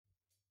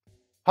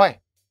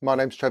Hi, my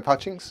name's Trev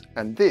Hutchings,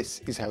 and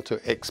this is how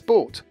to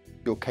export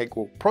your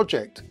Cakewalk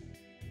project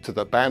to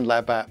the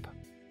Bandlab app.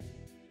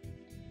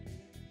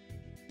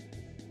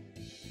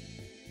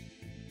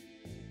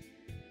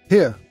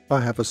 Here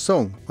I have a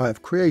song I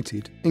have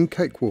created in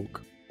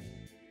Cakewalk,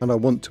 and I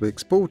want to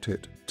export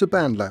it to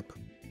Bandlab.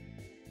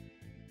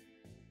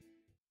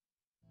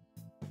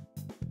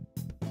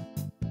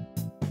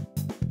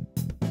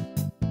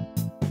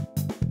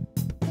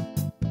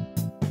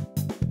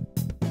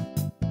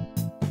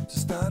 To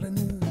start a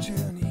new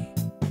journey,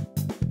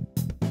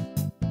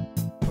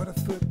 put a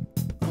foot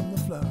on the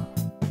floor,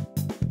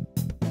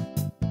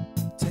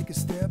 take a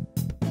step,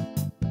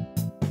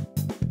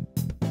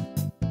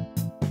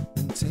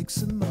 then take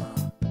some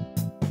more.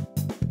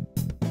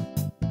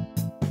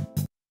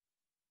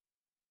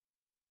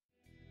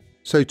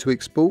 So to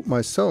export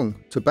my song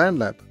to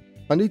Bandlab,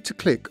 I need to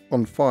click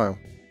on File.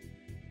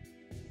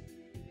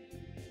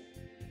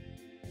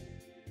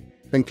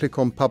 Then click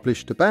on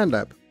Publish to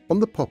Bandlab on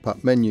the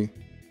pop-up menu.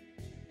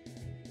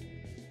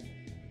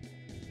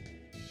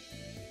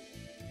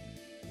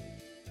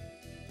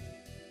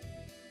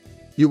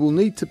 You will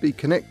need to be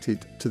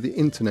connected to the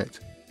internet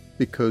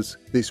because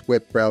this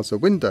web browser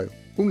window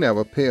will now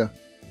appear,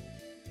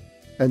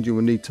 and you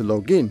will need to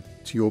log in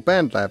to your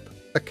Bandlab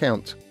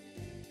account.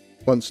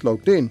 Once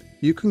logged in,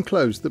 you can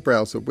close the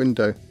browser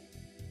window.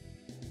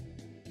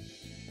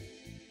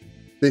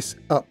 This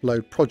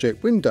Upload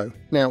Project window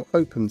now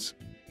opens,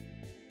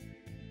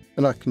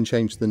 and I can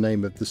change the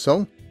name of the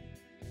song,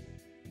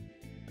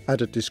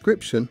 add a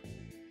description,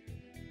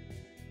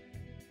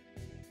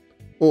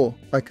 or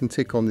I can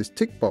tick on this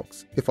tick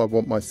box if I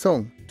want my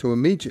song to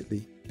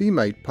immediately be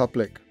made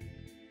public.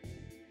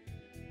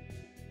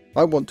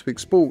 I want to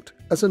export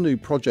as a new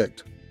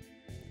project,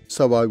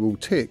 so I will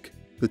tick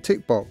the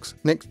tick box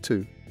next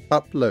to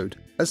Upload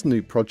as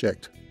New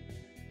Project.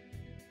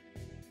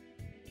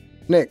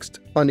 Next,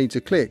 I need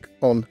to click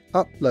on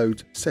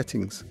Upload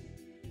Settings.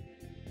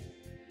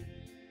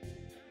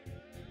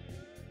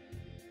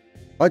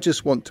 I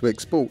just want to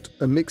export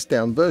a mixed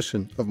down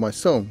version of my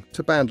song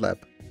to Bandlab,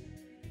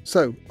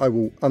 so I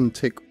will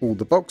untick all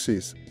the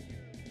boxes,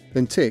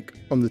 then tick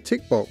on the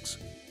tick box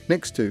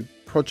next to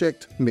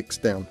Project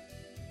Mixdown.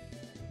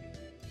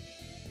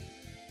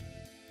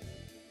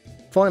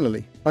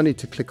 Finally, I need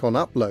to click on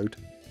Upload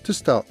to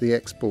start the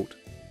export.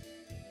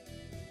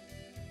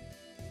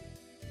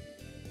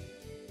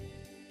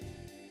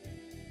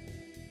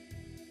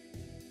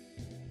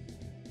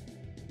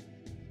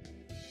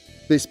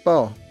 This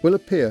bar will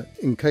appear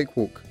in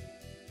Cakewalk,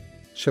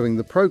 showing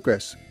the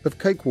progress of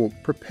Cakewalk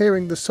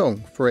preparing the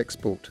song for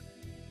export.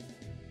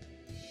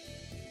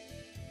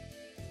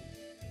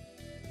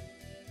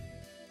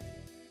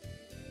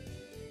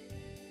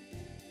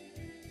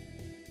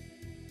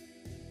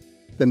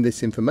 Then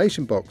this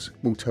information box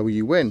will tell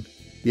you when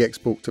the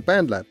export to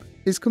Bandlab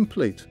is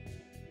complete.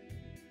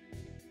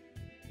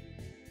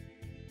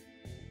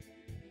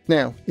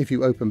 Now, if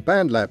you open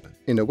Bandlab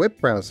in a web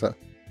browser,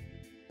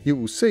 you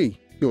will see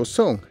your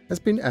song has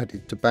been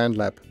added to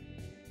Bandlab.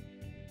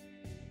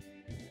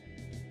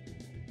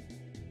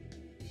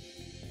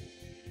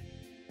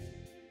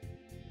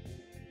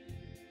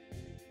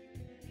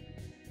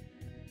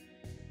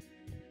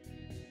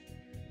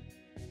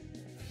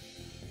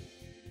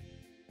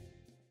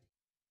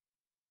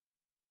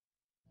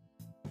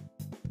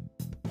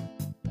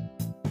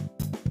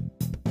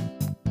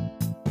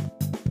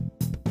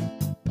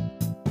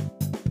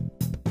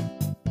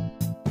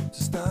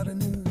 To start a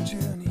new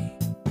journey,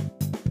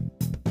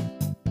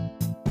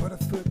 put a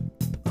foot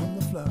on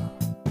the floor,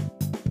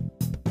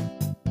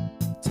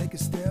 take a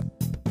step,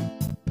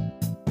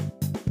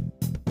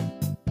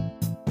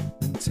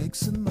 then take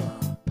some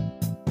more.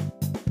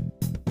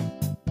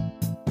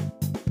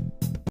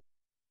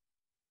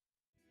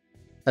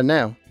 And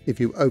now, if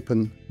you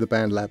open the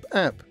Bandlab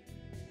app,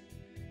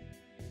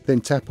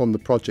 then tap on the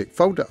project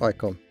folder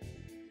icon,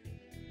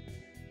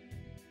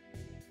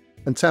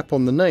 and tap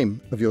on the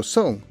name of your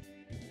song,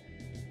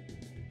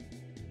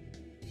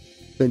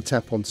 then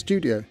tap on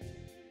Studio.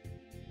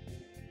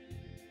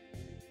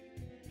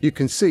 You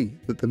can see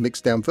that the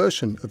mixed down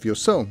version of your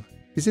song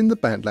is in the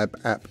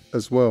Bandlab app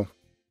as well.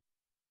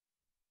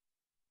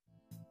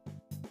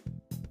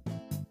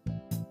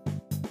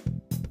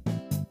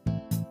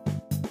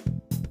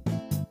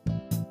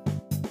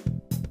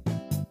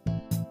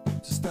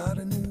 To start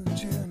a new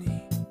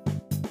journey,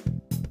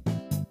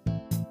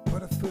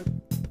 put a foot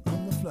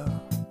on the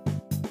floor,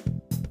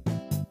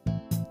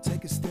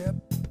 take a step,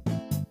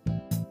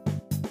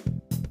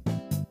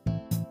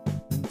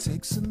 then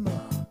take some more.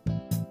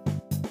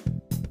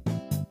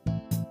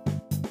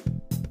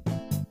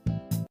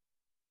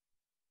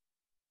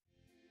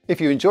 If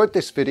you enjoyed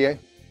this video,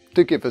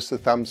 do give us a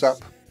thumbs up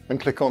and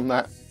click on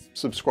that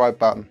subscribe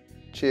button.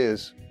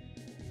 Cheers.